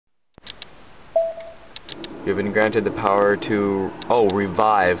You've been granted the power to... Oh,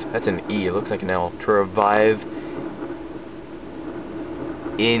 revive. That's an E. It looks like an L. To revive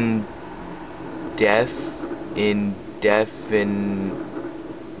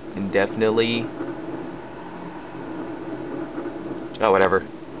indefinitely. Oh, whatever.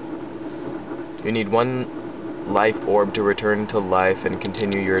 You need one life orb to return to life and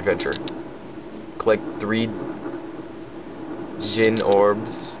continue your adventure. Collect 3 Jinn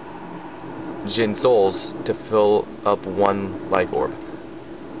orbs, Jinn souls, to fill up 1 life orb.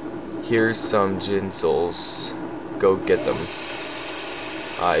 Here's some Jinn souls. Go get them.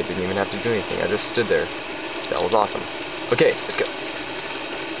 I didn't even have to do anything. I just stood there. That was awesome. Okay, let's go.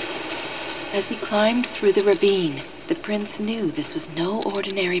 As he climbed through the ravine, the prince knew this was no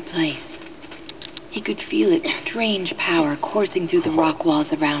ordinary place. He could feel its strange power coursing through the rock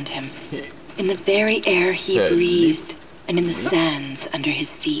walls around him, in the very air he breathed, and in the sands under his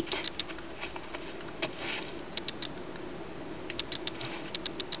feet.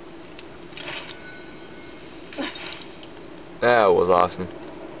 That was awesome.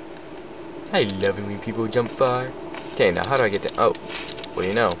 I love it when people jump far. Okay, now how do I get to... Oh, what do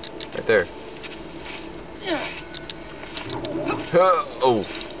you know? Right there. Oh,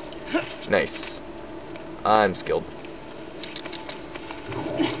 nice. I'm skilled.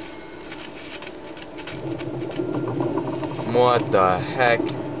 What the heck?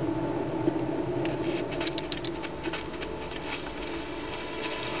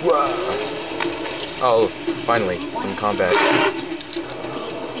 Whoa. Oh, finally, some combat.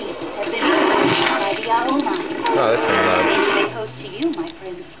 Oh, that's kind of loud. The danger they pose to you, my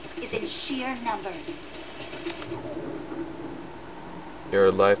prince, is in sheer numbers.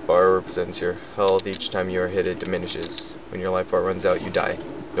 Your life bar represents your health. Each time you are hit, it diminishes. When your life bar runs out, you die.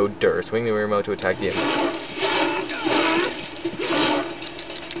 No dirt. Swing the remote to attack the enemy.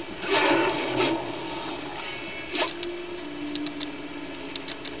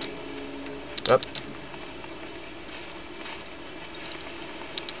 Up.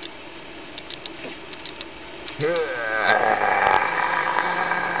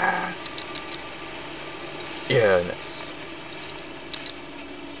 Yeah, nice.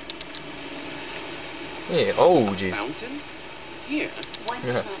 Yeah, oh, jeez. Fountain? Here. One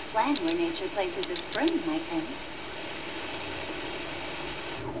cannot plan where nature places a spring, my prince.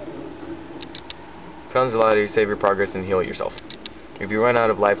 Fountains allow you to save your progress and heal yourself. If you run out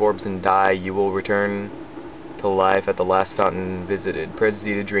of life orbs and die, you will return to life at the last fountain visited. Press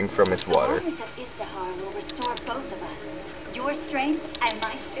Z to drink from its water. The waters of Izdahar will restore both of us. Your strength and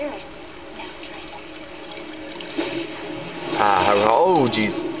my spirit. Now drink. Oh,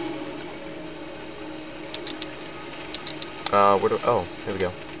 jeez. Where do... Oh, there we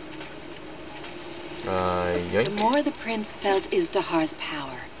go. Yoink. The more the prince felt Izdahar's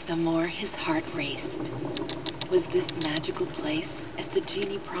power, the more his heart raced. Was this magical place, as the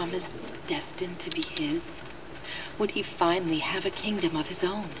genie promised, destined to be his? Would he finally have a kingdom of his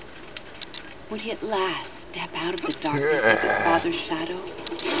own? Would he at last step out of the darkness of his father's shadow?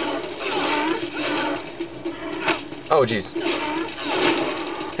 Oh, jeez.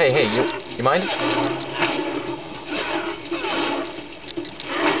 Hey, you mind?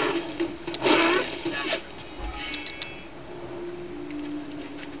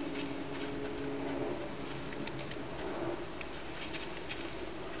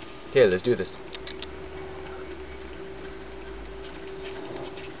 Okay, let's do this.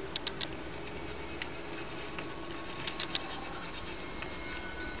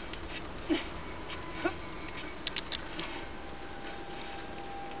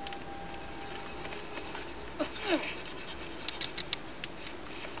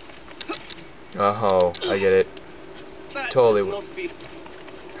 Oh, I get it. Totally.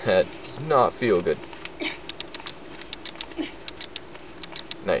 That does not feel good.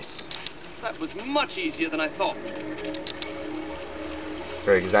 Nice. That was much easier than I thought.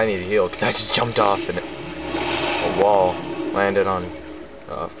 Right, because I need to heal, because I just jumped off and a wall landed on...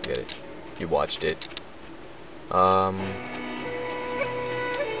 Oh, forget it. You watched it.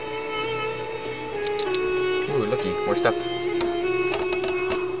 Ooh, looky, more stuff.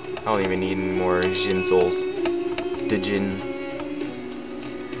 I don't even need any more Jinn souls. Dijin.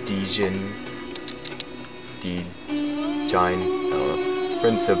 I don't know.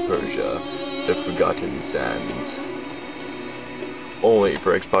 Prince of Persia, The Forgotten Sands. Only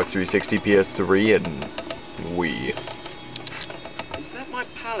for Xbox 360, PS3, and Wii. Is that my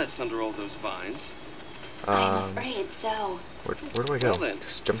palace under all those vines? I'm afraid so. Where do I go? Well then.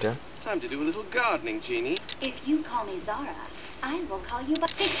 Just jump down? Time to do a little gardening, Genie. If you call me Zara, I will call you by...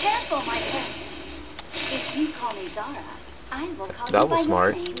 Be careful, my prince. If you call me Zara, I will call That you by was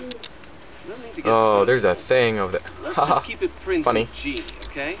smart. your name. No need to get Oh, personal. there's a thing over there. Let's just keep it Prince Funny. and Genie,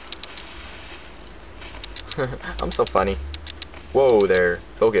 okay? I'm so funny. Whoa there.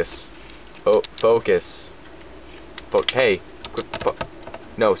 Focus. Oh, focus. Hey. Quit.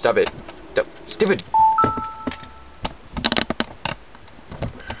 No, stop it. Stupid.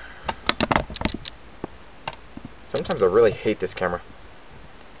 Sometimes I really hate this camera.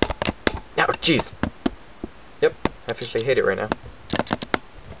 Now, jeez. Yep, I officially hate it right now.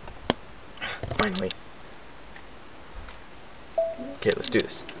 Finally. Okay, let's do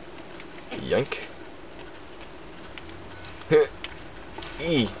this. Yank.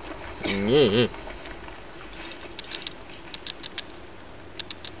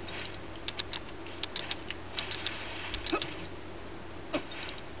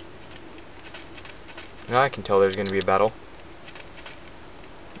 Now I can tell there's going to be a battle.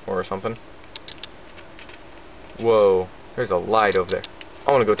 Or something. Whoa, there's a light over there.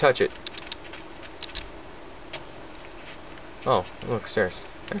 I want to go touch it. Oh, look, stairs.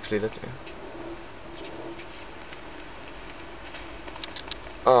 Actually, that's me.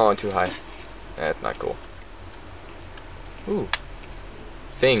 Oh, too high. That's not cool. Ooh.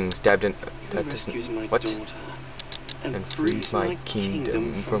 Things dabbed in. That Rescues doesn't. my What? daughter And frees my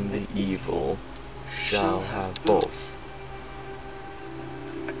kingdom from the evil. Shall have both.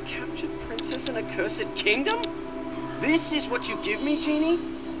 A captured princess and a cursed kingdom? This is what you give me, Genie?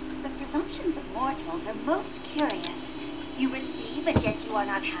 The presumptions of mortals are most curious. You receive and yet you are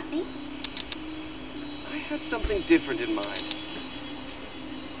not happy? I had something different in mind.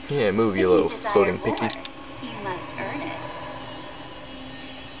 Yeah, move, you If little desire floating more, pixie. you must earn it.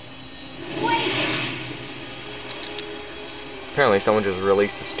 Wait! Apparently, someone just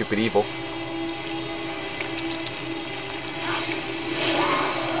released the stupid evil.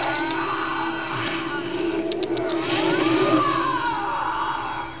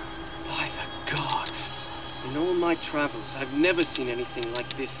 By the gods! In all my travels, I've never seen anything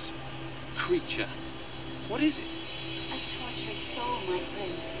like this creature. What is it? A tortured soul, my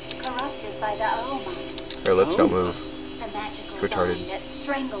prince, corrupted by the Aoma, Her lips don't move. the magical It's retarded. vine that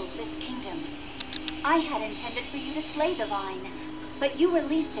strangles this kingdom. I had intended for you to slay the vine, but you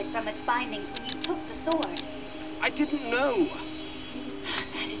released it from its bindings when you took the sword. I didn't know.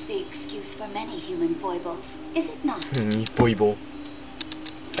 That is the excuse for many human foibles, is it not? Foible.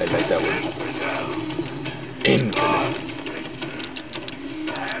 I like that word. Infinite.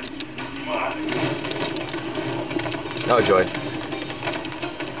 Oh, joy.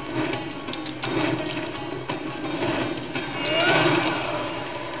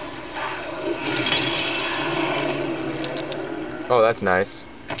 Oh, that's nice.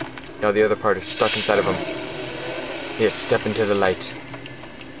 Now the other part is stuck inside of him. Yes, step into the light.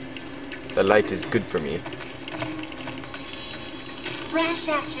 The light is good for me. Rash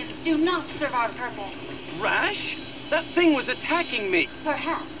actions do not serve our purpose. Rash? That thing was attacking me.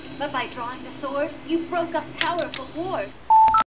 Perhaps, but by drawing the sword, you broke a powerful ward.